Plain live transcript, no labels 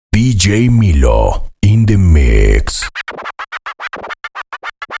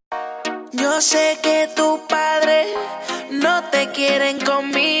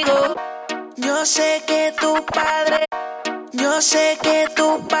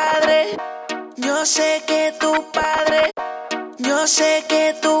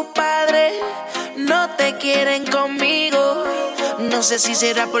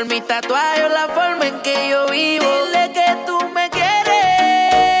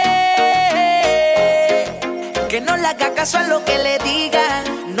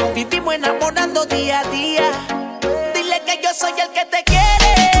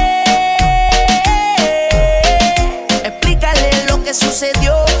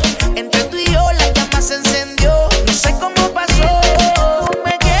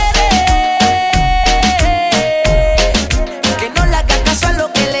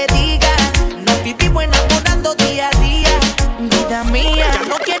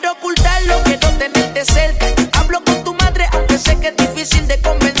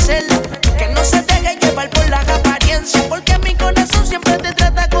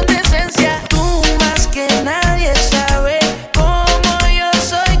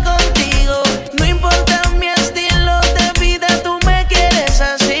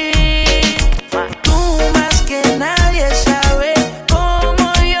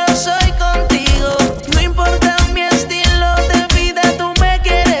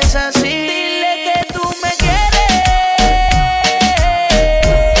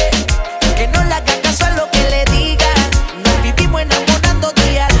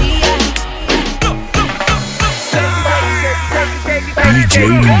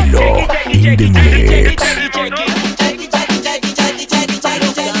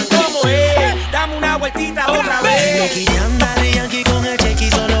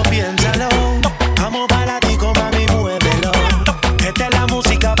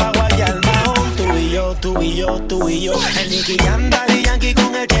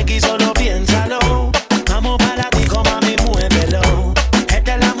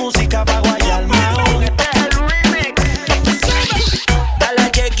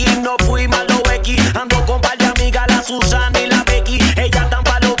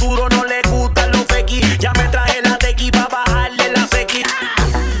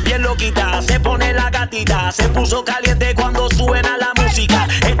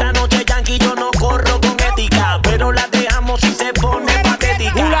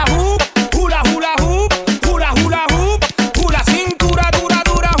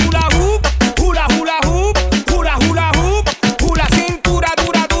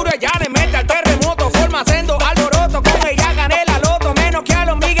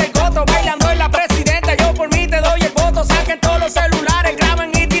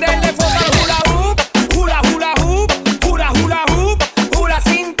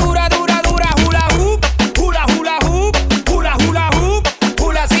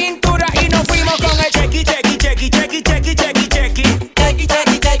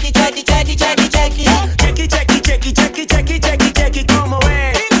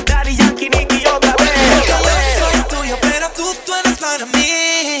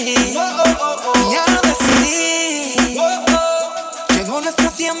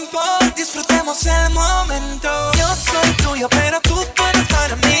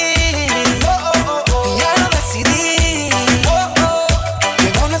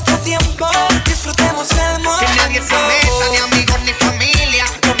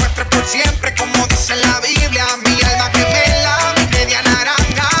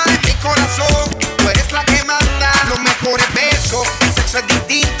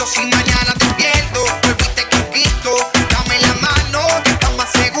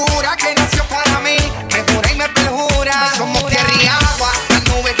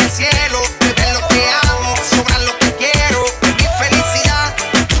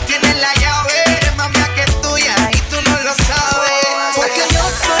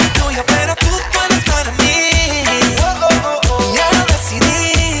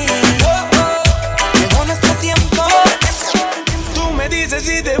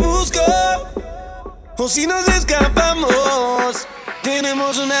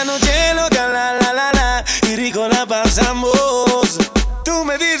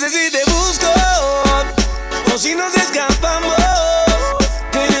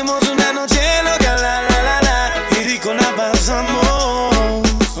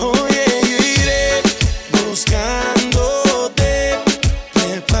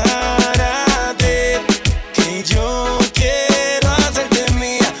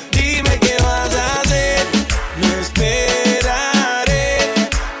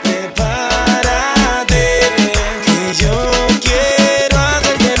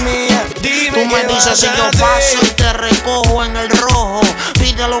dices si yo paso y te recojo en el rojo?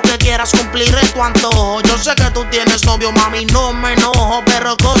 Pide lo que quieras, cumpliré tu antojo. Yo sé que tú tienes novio, mami, no me enojo,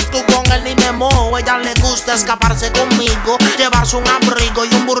 pero tú con él ni me mojo. Ella le gusta escaparse conmigo, llevarse un abrigo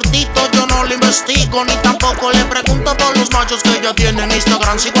y un burtito. Yo no lo investigo, ni tampoco le pregunto por los machos que ella tiene en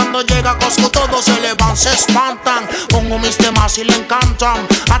Instagram. Si cuando llega a Costco todos se le van, se espantan. Pongo mis temas y le encantan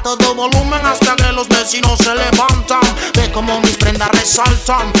a todo volumen hasta que los vecinos se levantan. Ve como mis prendas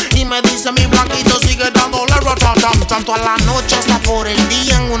resaltan y me dice mi blanquito sigue dándole ratatam. Tanto a la noche hasta por el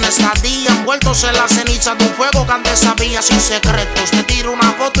día, en una estadía envueltos en la ceniza de un fuego que antes sabía sin secretos. Te tiro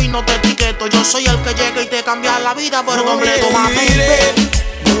una foto y no te etiqueto. Yo soy el que llega y te cambia la vida por completo, mami.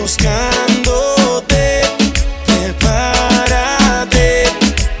 Buscándote, prepárate,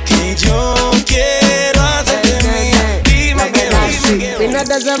 que yo quiero hacerte mía. Dime que fines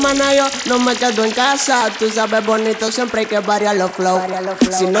de semana yo no me quedo en casa. Tú sabes bonito, siempre hay que variar los flow.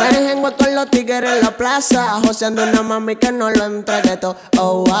 Si no eres en con los tigres en la plaza, joseando una mami que no lo entregue todo.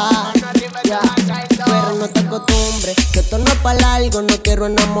 Oh, wow, yeah. Pero no te acostumbres, que esto no es para largo. No quiero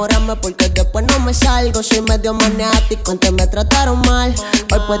enamorarme porque después no me salgo. Soy medio maniático, antes me trataron mal.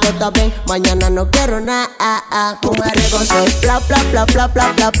 Hoy puedo estar bien, mañana no quiero nada. Mujeriego soy, bla bla bla bla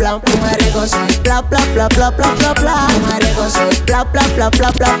bla bla bla. Mujeriego soy, bla bla bla bla bla bla bla. Mujeriego soy, bla bla bla bla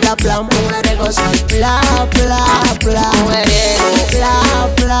bla bla bla. Mujeriego soy, bla bla bla. Mujeriego, bla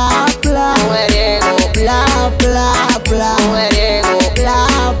bla bla. Mujeriego, bla bla bla. Mujeriego,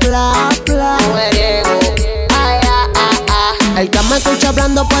 bla bla bla. Mujeriego. El que me escucha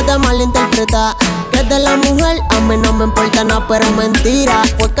hablando puede malinterpretar que de la mujer a mí no me importa nada, pero es mentira.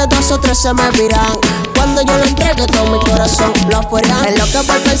 Fue que 2 o 3 se me viran cuando yo le entregue todo mi corazón, lo afuera. Es lo que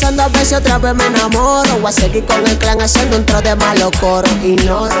voy pensando a veces otra vez me enamoro. Voy a seguir con el clan haciendo un tro de malo coro.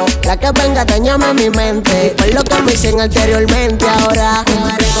 Ignoro la que venga, dañame mi mente. Por lo que me dicen anteriormente. Ahora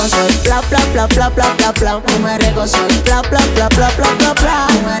mujeriego soy, bla bla bla bla bla bla bla. Mujeriego soy, bla bla bla bla bla bla bla.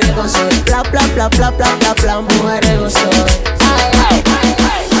 Mujeriego soy, bla bla bla bla bla bla bla. Mujeriego soy.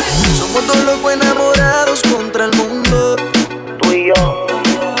 Somos dos locos enamorados contra el mundo, tú y yo.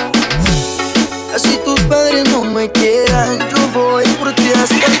 Así tus padres no me quieran, yo voy por ti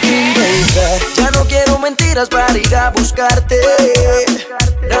hasta el fin, baby. Ya no quiero mentiras para ir a buscarte.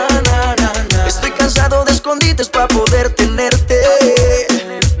 Na, na, na, na. Estoy cansado de escondites para poder tenerte.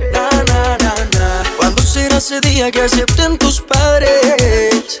 Na, na, na, na. ¿Cuándo será ese día que acepten tus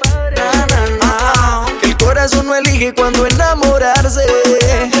padres? Na, na, na. Que el corazón no elige cuando enamorarse.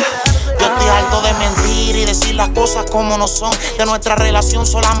 Yo estoy harto de mentir y decir las cosas como no son. De nuestra relación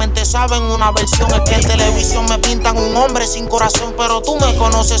solamente saben una versión. Es que en televisión me pintan un hombre sin corazón, pero tú me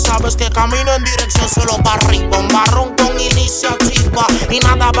conoces, sabes que camino en dirección solo para arriba. Un barrón con iniciativa y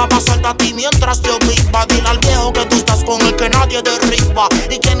nada va a pasarte a ti mientras yo viva. Dile al viejo que tú estás con el que nadie derriba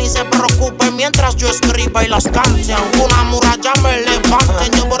y que ni se preocupe mientras yo escriba y las canten. Una muralla me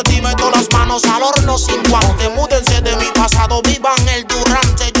levanten, yo por ti meto las manos al horno sin guante. Múdense de mi pasado, vivan el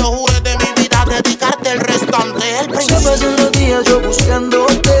Durante. Yo juré de mi vida dedicarte el restante. Se pasan los días yo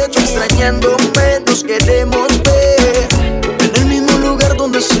buscándote, tú extrañándome, nos queremos ver en el mismo lugar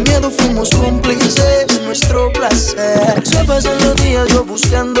donde sin miedo fuimos cómplices, nuestro placer. Se pasan los días yo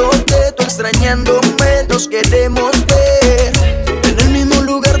buscándote, tú extrañándome, nos queremos ver en el mismo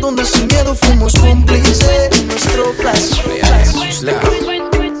lugar donde sin miedo fuimos cómplices, nuestro placer.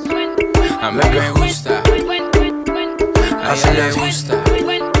 A mí me gusta, a ella le gusta,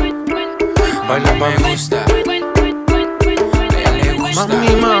 baila me gusta, a ella le gusta.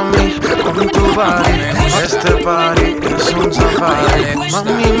 Mami, mami, con tu body, este party es un safari.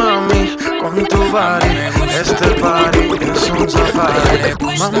 Mami, mami, con tu body, este party es un safari.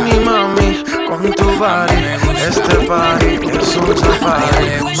 Mami, mami, con tu body, este party es un safari.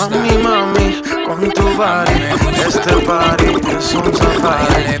 Mami, mami, con tu body, este party es un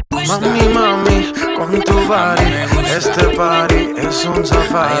safari. Mami, mami, con tu body, este party es un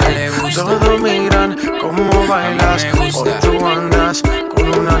safari. Todos miran cómo bailas, hoy tú andas con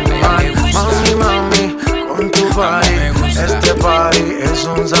un animal. Mami, mami, con tu body, este party es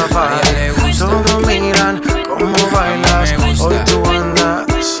un safari. Todos miran cómo bailas, hoy tú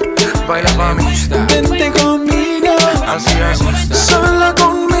andas. Baila mami, vente conmigo, así es, sola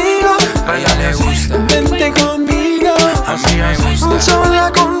conmigo. Baila le gusta, Vente conmigo, así es,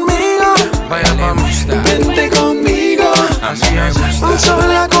 sola conmigo. baila le gusta, Vente conmigo, así es,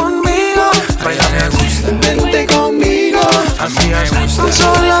 sola conmigo. baila le gusta, Vente conmigo, así es,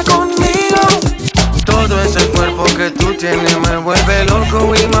 sola conmigo. Todo ese cuerpo que tú tienes me vuelve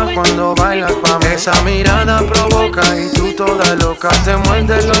loco y más cuando bailas pa' mí. Esa mirada provoca y tú toda loca te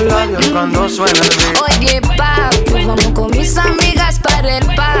muerdes los labios cuando suena el beat. Oye papi, vamos con mis amigas para el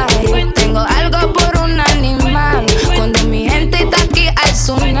party. Tengo algo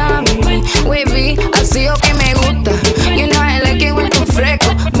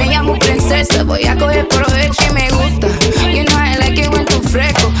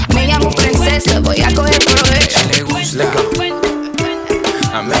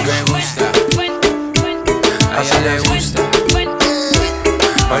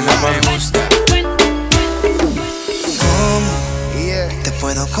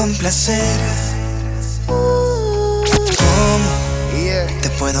puedo complacer? ¿Cómo te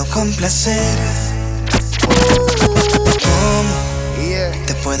puedo complacer? ¿Cómo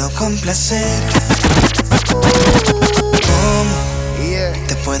te puedo complacer? ¿Cómo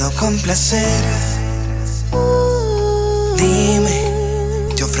te puedo complacer? Dime,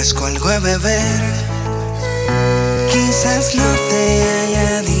 te ofrezco algo de beber. Quizás no te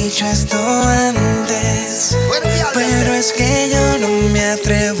haya dicho esto antes, pero es que yo no me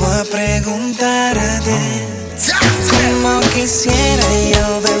atrevo a preguntarte. Como quisiera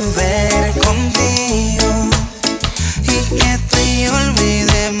yo beber contigo y que tú y yo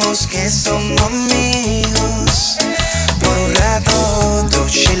olvidemos que somos amigos. Por un rato tú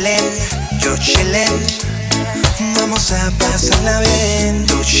chillen, yo chillen. Vamos a pasarla bien.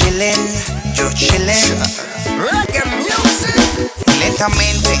 Tú chillen, yo chillen. Reggae music.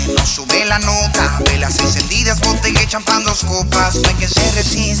 Lentamente nos sube la nota. Velas encendidas, botella y champán, 2 copas. No hay quien se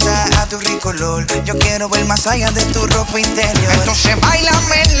resista a tu rico olor. Yo quiero ver más allá de tu ropa interior. Entonces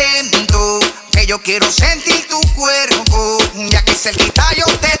bailame lento, que yo quiero sentir tu cuerpo. Ya que cerquita yo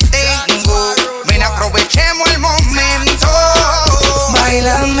te tengo, ven aprovechemos el momento.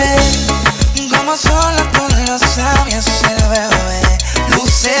 Bailame como sola tú lo sabes hacer, bebé.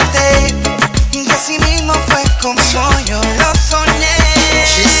 Lúcete, que así mismo fue como yo lo soñé.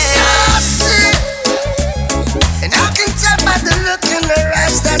 She's saucy, and I can tell by the look in her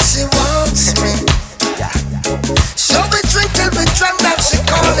eyes that she wants me. So we drink till we drunk, now she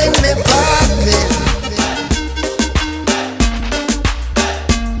calling me papi.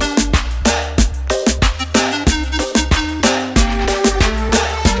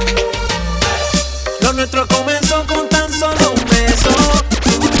 Lo nuestro comenzó con tan solo un beso,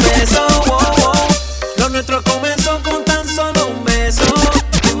 oh, oh. Lo nuestro comenzó con tan solo un beso, oh,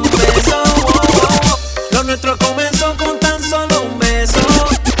 oh. Lo nuestro comenzó con tan solo un beso,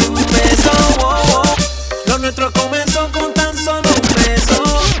 oh, oh. Lo nuestro comenzó con tan solo un beso,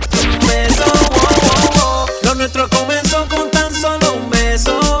 oh, oh. Lo nuestro comenzó con tan solo un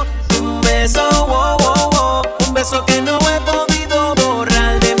beso, oh, oh, oh. Un beso que no he podido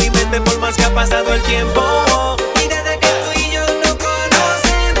borrar de mi mente por más que ha pasado el tiempo. Y desde que tú y yo nos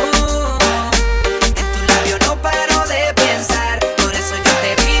conocemos, en tu labio no paro de pensar. Por eso yo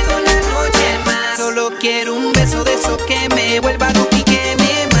te pido una noche más. Solo quiero un beso de esos que me vuelva loco y que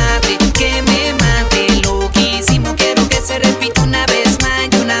me mate loquísimo. Quiero que se repita una vez más,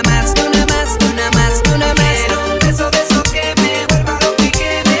 y una más, y una más, y una más, y una más. Quiero un beso de esos que me vuelva loco y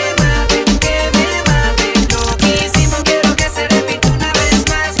que me mate loquísimo. Quiero que se repita una vez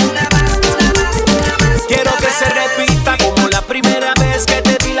más, una más, una más, una más.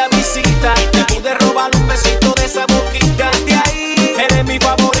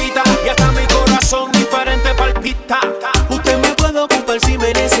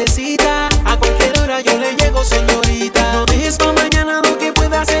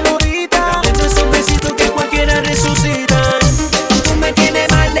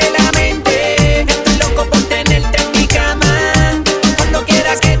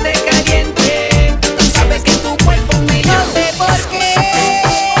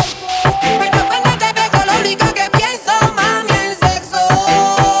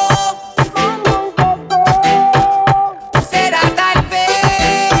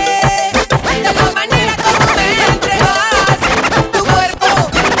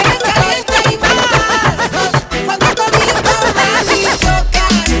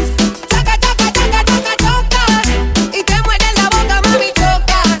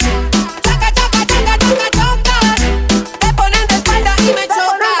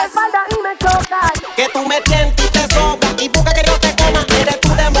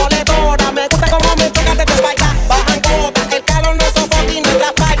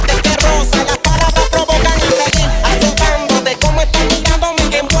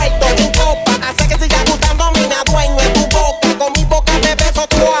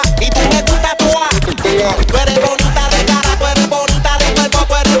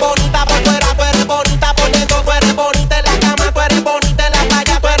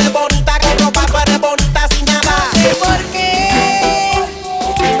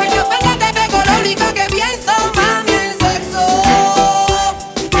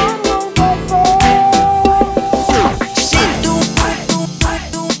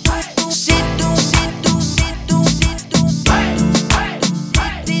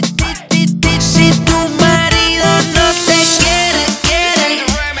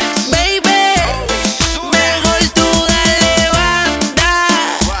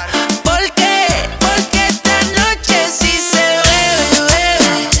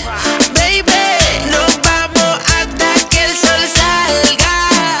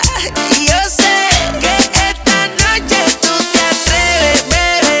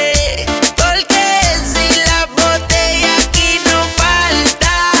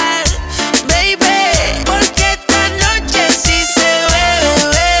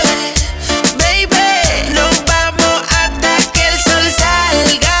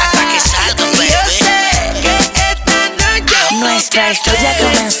 Nuestra historia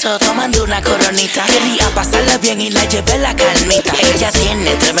comenzó tomando una coronita. Quería pasarla bien y la llevé la calmita. Ella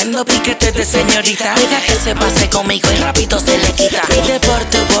tiene tremendo piquete de señorita. Deja que se pase conmigo y rápido se le quita. Pide por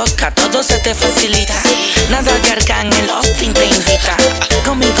tu boca, todo se te facilita. Nada que Arcángel Austin te invita.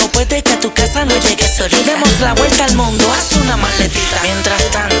 Conmigo puede que a tu casa no llegues solita. Demos la vuelta al mundo, haz una maletita. Mientras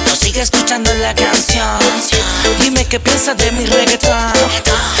tanto, sigue escuchando la canción. Dime qué piensas de mi reggaetón.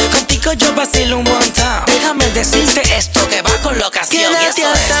 Contigo yo vacilo un montón. Déjame decirte esto que va con locación. Quédate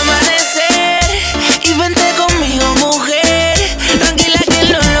hasta amanecer y vente conmigo, mujer. Tranquila que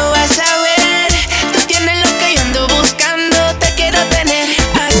no lo vas a ver. Tú tienes lo que yo ando buscando. Te quiero tener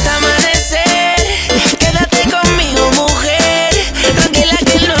hasta amanecer. Quédate conmigo, mujer. Tranquila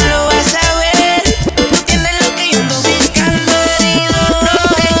que no lo vas a ver. Tú tienes lo que yo ando buscando. No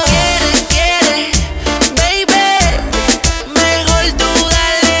te quiere, baby. Mejor tú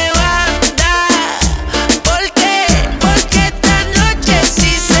dale banda. ¿Por qué? Porque esta noche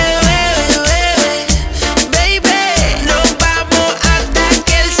sí se bebe, baby. Nos vamos hasta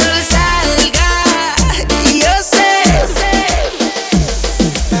que el sol salga. Y yo sé.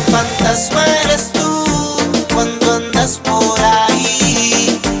 Fantasma eres tú cuando andas por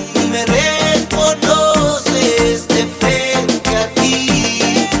ahí y me reconoces de frente a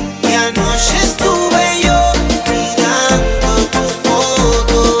ti. Y anoche estuve yo mirando tus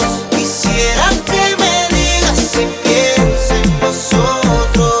fotos. Quisiera que me digas si piensas en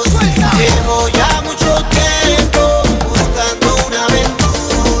nosotros. Llevo ya mucho tiempo buscando una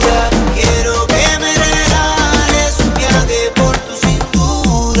aventura. Quiero que me regales un viaje por tu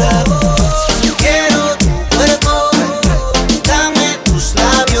cintura. Quiero tu cuerpo, dame tus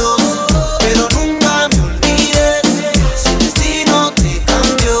labios, pero nunca me olvides si el destino te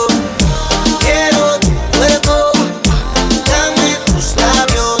cambió. Quiero tu cuerpo, dame tus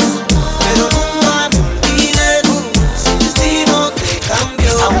labios, pero nunca me olvides si el destino te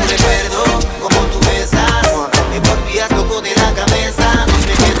cambió. Aún recuerdo como tú besas, me volvías loco de la cabeza.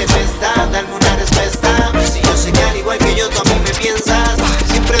 Dime qué te cuesta, darme una respuesta. Si yo sé que al igual que yo tú a mí me piensas,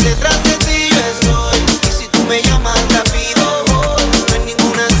 siempre detrás de ti yo estoy. Y si tú me llamas rápido, no hay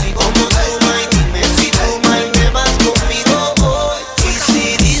ninguna así como tú, May. Dime si tú, May, te vas conmigo hoy. Y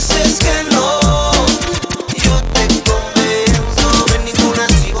si dices que no, yo te convenzo. No hay ninguna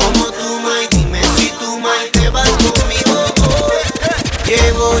así como tú, May. Dime si tú, May, te vas conmigo hoy.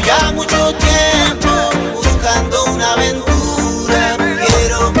 Llevo ya mucho tiempo buscando una aventura.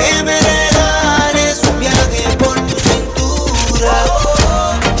 Quiero que me regales un viaje por tu cintura.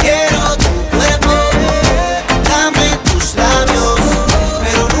 Quiero tu cuerpo, dame tus labios,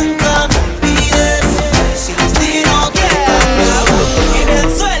 pero nunca me olvides si el destino te cambió. Y bien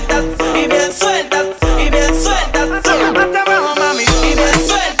sueltas, y bien sueltas, y bien sueltas. Hasta abajo, mami. Y bien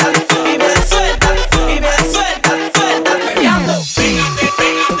sueltas, y bien sueltas, y bien sueltas, sueltas. Peleando.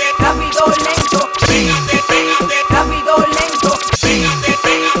 Rápido, lento. Rápido, lento.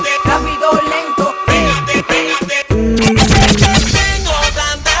 Rápido, lento. Tengo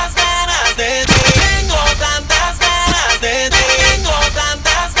tantas ganas de ti. Tengo tantas ganas de ti. Tengo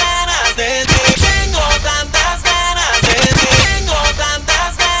tantas ganas de ti. Tengo tantas ganas de ti. Tengo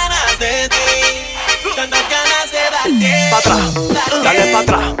tantas ganas de ti. Tantas ganas de darte. Pa' atrás, dale pa'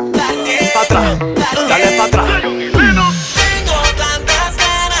 atrás, pa' atrás, dale pa' atrás. Tengo tantas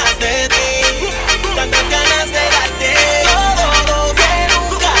ganas de ti. Tantas ganas de darte. Todo lo que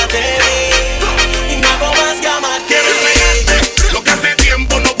nunca te di. Y no hago más que amarte. Lo que hace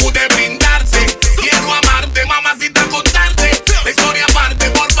tiempo no pude brindarte. Quiero amarte, mamacita, contarte la historia parte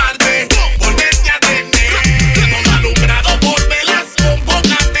por parte, volverte a tener. Todo alumbrado por velas, con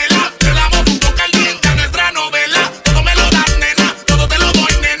pocas telas. Te damos un toque al diente a nuestra novela. Todo me lo das, nena, todo te lo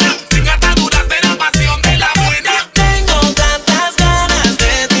doy, nena. Sin ataduras de la pasión de la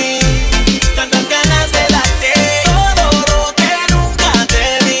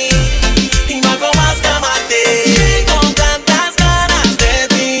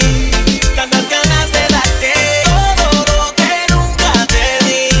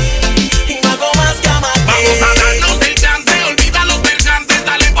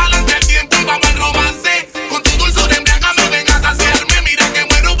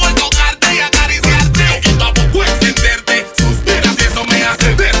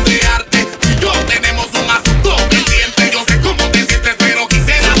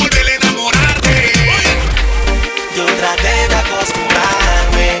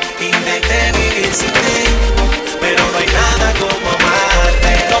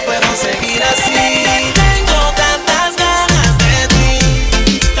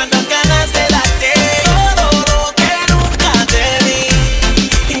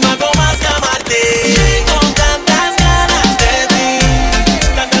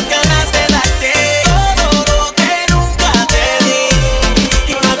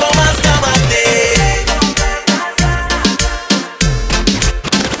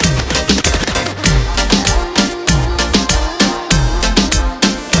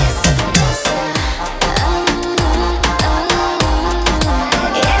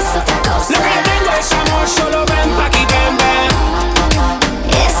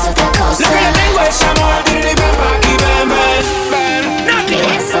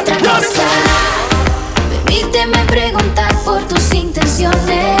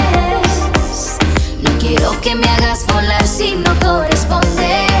que me hagas volar si no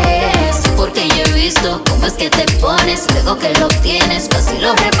correspondes. Porque yo he visto cómo es que te pones, luego que lo obtienes, fácil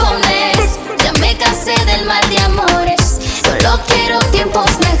lo repones. Ya me cansé del mal de amores, solo quiero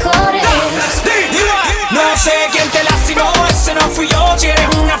tiempos mejores. No sé quién te lastimó, ese no fui yo. Si eres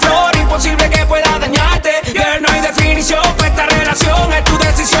una flor, imposible que pueda dañarte. Girl, no hay definición para esta relación, es tu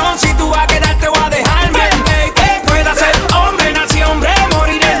decisión. Si tú vas a quedarte o a dejarme, que pueda ser hombre, nací hombre,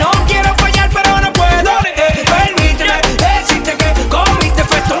 moriré. No quiero fallar, pero no puedo. Permíteme decirte que con mis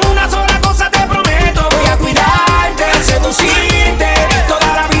defectos una sola cosa te prometo. Voy a cuidarte, seducirte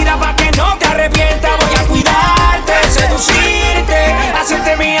toda la vida pa' que no te arrepientas. Voy a cuidarte, seducirte,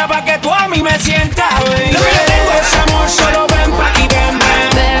 hacerte mía pa' que tú a mí me sientas. Lo que yo tengo es amor, solo ven pa' aquí, ven, ven.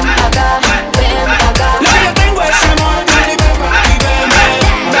 Ven pa' acá, ven pa' acá. Lo que yo tengo es amor, ven pa' aquí, ven, ven,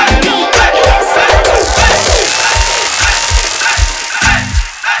 ven.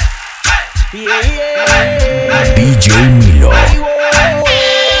 DJ Milo.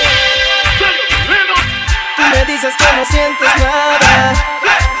 Tú me dices que no sientes nada,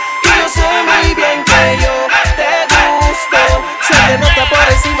 y yo sé muy bien que yo te gusto. Se te nota por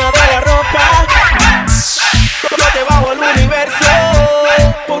encima de la ropa. Yo te bajo al universo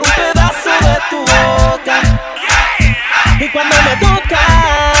por un pedazo de tu boca. Y cuando me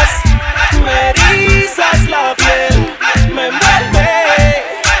tocas, me erizas la piel, me envuelve,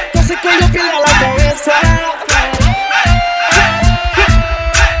 casi que yo pierda la cabeza.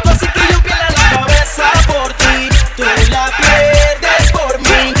 Casi que yo pierda la cabeza por ti. Tú la pierdes por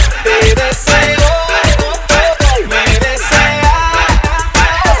mí. Te deseo, me deseas.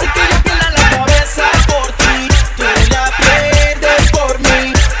 Casi que yo pierda la cabeza por ti. Tú la pierdes por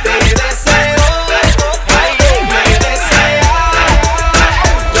mí. Te deseo, me deseas.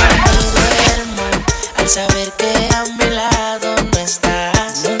 Yo no duermo al saber que a mi lado no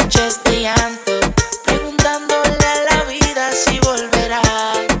estás. Noches de llanto, preguntándole a la vida si volverá.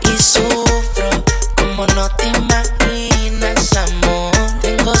 Y sufro como no te imaginas, amor.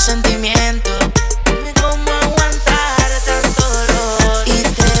 Tengo sentimientos, dime cómo aguantar tanto dolor. Y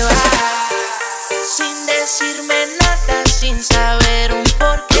te vas sin decirme nada, sin saber un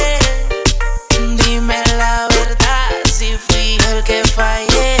porqué. Dime la verdad, si fui el que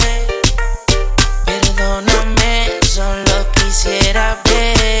fallé. Perdóname, solo quisiera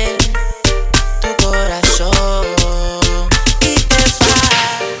ver tu corazón. Y te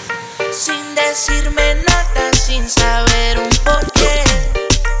vas sin decirme nada, sin saber un porqué.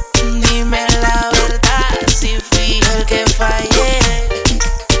 Dime la verdad, si fui el que fallé.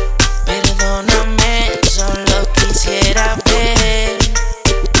 Perdóname, solo quisiera ver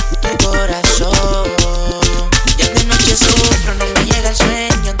tu corazón. Ya de noche sufro, no me llega el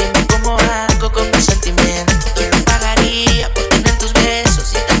sueño. Dime cómo hago con mis sentimientos. ¿Quién pagaría por tener tus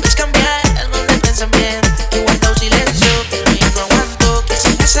besos y tal vez cambiar algo de pensamiento? He guardado silencio, pero ya no aguanto.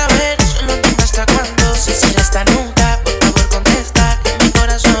 Quisiera saber solo dime hasta cuándo. Si será esta nunca, por favor contesta, que mi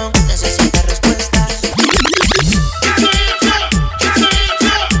corazón necesita respuestas.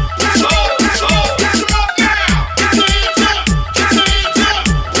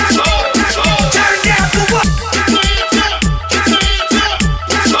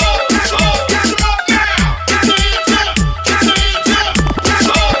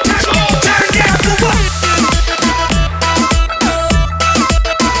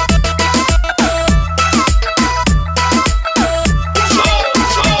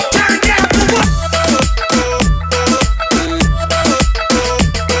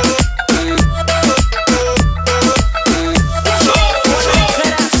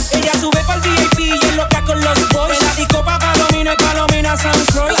 Ella sube pa'l VIP y es loca con los boys. La disco pa' Palomino y Palomina San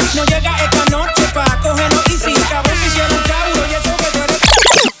Croix. No llega esta noche pa' cogernos y si cabrón que hicieron cabro y eso que tú eres.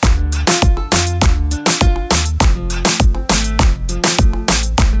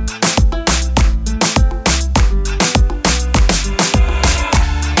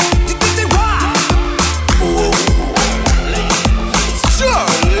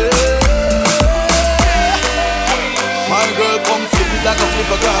 My girl, come flip it like a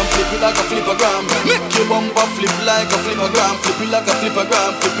flippergram, flip it like a flippergram. Make your bumper flip like a flippergram, flip it like a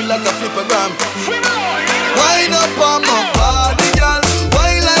flippergram, flip it like a flippergram. Wind up on my body, girl.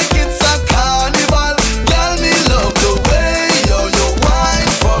 Why like it's a carnival? Girl, me love the way you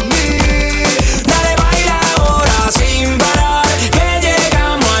wine for me. Dale, baila ahora sin parar, que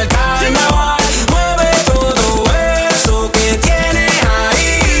llegamos al carnaval. Mueve todo eso que tienes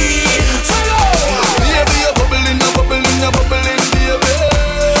ahí. ¡Fuego! Baby, you're bubbling, you're bubbling, you're bubbling, baby.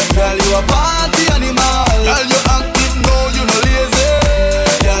 Girl, you a party animal. Girl, you active, no, you no lazy.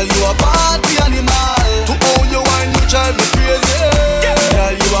 Girl, you a party animal. To own your wine, you drive me crazy.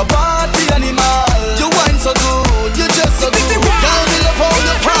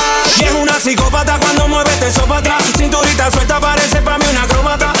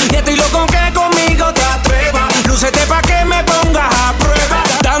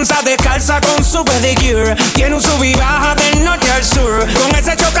 su pedicure. Tiene un sub y baja del norte al sur. Con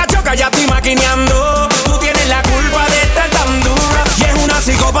ese choca choca ya estoy maquineando. Tú tienes la culpa de estar tan dura. Y es una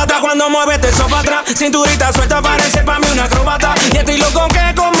psicópata cuando mueve eso para atrás. Cinturita suelta parece pa' mí una acróbata. Y estoy loco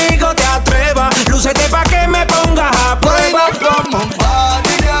que conmigo te atrevas. Lúcete pa' que me pongas a prueba. Come on,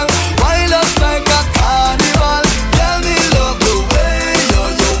 body girl, wind us like a carnival. Tell me love the way you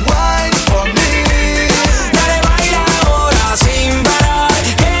wine for me. Dale, baila ahora sin parar,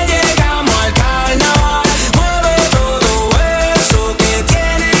 que llegamos al carnaval. Mueve todo eso que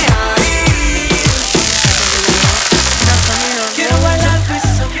tienes ahí. Quiero bailar with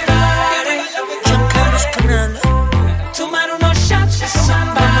somebody. Giancarlos Canal. Tomar unos shots with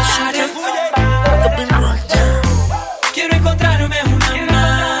somebody. Quiero encontrarme una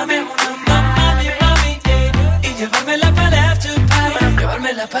mami, yeah. Y llevármela para el after party.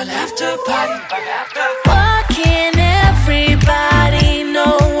 Llevármela para el after party. Why can't everybody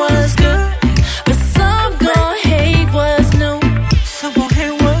know what's good, but some gon' hate what's new? Someone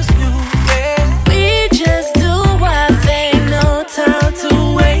here was new, yeah. We just do our thing, no time to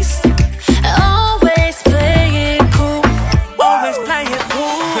waste. Always play it cool. Always play it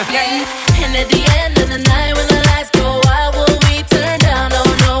cool, yeah. And at the end of the night when the lights go out, will we turn down? Oh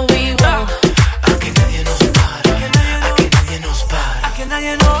no, we won't. A que nadie nos para, a que nadie nos para, a que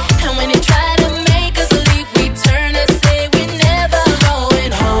nadie nos. And when they try to make us leave, we turn and say we're never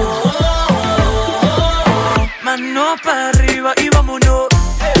going home. Mano para arriba y vámonos.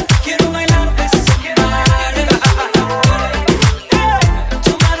 Quiero bailar with somebody.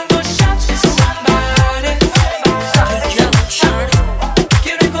 Tomar unos shots with somebody.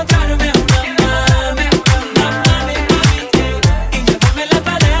 Quiero encontrarme una mami, yeah. Y llevármela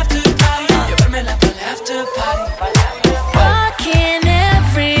para el after party. Llevármela para el after party. Why can't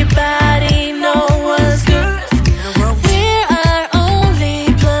everybody know what's good? We're our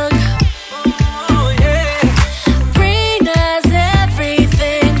only plug. Oh yeah. Bring us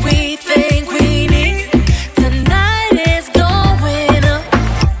everything we think we need. Tonight is going up.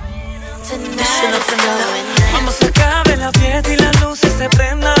 Tonight is going up. Vamos a acabar la fiesta y las luces se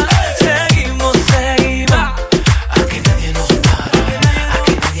prendan. Seguimos, seguimos. A que nadie nos para, a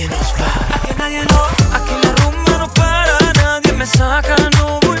que nadie nos para, a que nadie nos. Aquí la rumba no para, nadie me saca,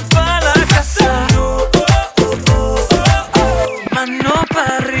 no voy pa' la casa. Mano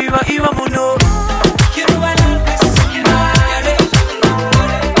para arriba y vámonos. Quiero bailar with somebody.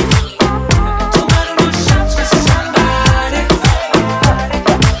 Tomar unos shots with somebody.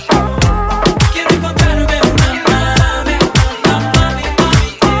 Quiero encontrarme una mami,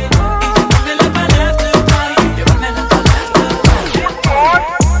 yeah. Y llevármela para el after party. Llevármela para el after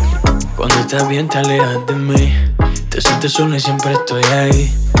party. Cuando estás bien te alejas de mí. Te sientes sola y siempre estoy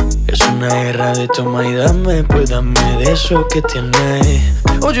ahí. Es una guerra de toma y dame, pues dame de eso que tienes.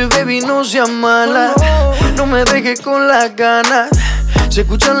 Oye baby, no seas mala, no me dejes con las ganas. Se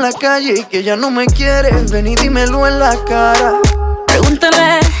escucha en la calle y que ya no me quieres. Ven y dímelo en la cara.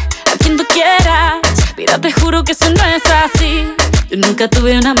 Pregúntale a quien tú quieras. Mira, te juro que eso no es así. Yo nunca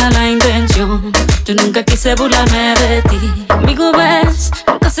tuve una mala intención. Yo nunca quise burlarme de ti. Conmigo ves,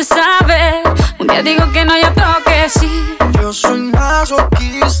 nunca se sabe. Un día digo que no, y otro que sí. Yo soy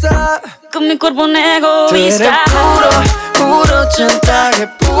masoquista. Con mi cuerpo un Tú eres egoísta. puro chantaje.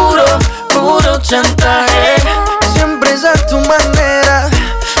 Puro chantaje. Siempre es a tu manera.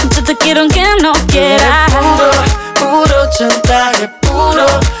 Yo te quiero aunque no quieras. Puro chantaje.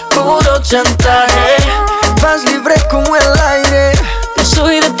 Puro chantaje. Vas libre como el aire. No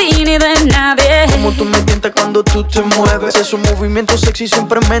soy de ti ni de nadie. Como tú me tientas cuando tú te mueves. Esos movimientos sexy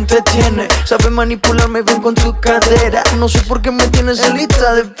siempre me entretiene. Sabes manipularme bien con tu cadera. No sé por qué me tienes en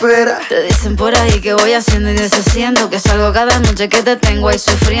lista de espera. Te dicen por ahí que voy haciendo y deshaciendo, que salgo cada noche que te tengo ahí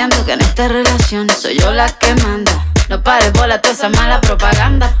sufriendo, que en esta relación soy yo la que manda. No pares bola toda esa mala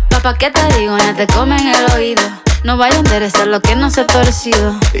propaganda. Papá, ¿qué te digo? No te comen el oído. No vaya a interesar lo que no se ha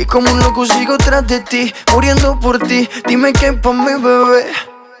torcido. Y como un loco sigo tras de ti, muriendo por ti. Dime qué pa' mi bebé.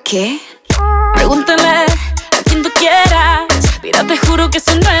 ¿Qué? Pregúntale a quien tú quieras. Mira, te juro que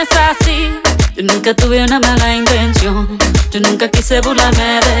eso no es así. Yo nunca tuve una mala intención. Yo nunca quise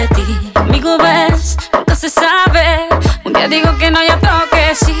burlarme de ti. Conmigo ves, nunca se sabe. Un día digo que no, y otro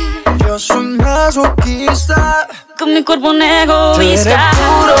que sí. Yo soy masoquista. Con mi cuerpo un Tú eres egoísta.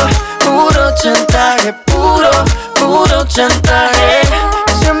 puro chantaje. Puro chantaje.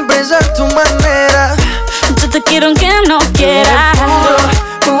 Siempre es a tu manera. Yo te quiero aunque no quieras.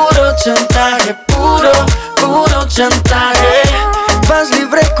 Puro chantaje. Puro chantaje. Vas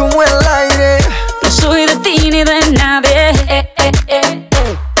libre como el aire. No soy de ti ni de nadie.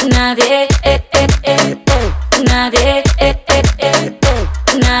 Nadie.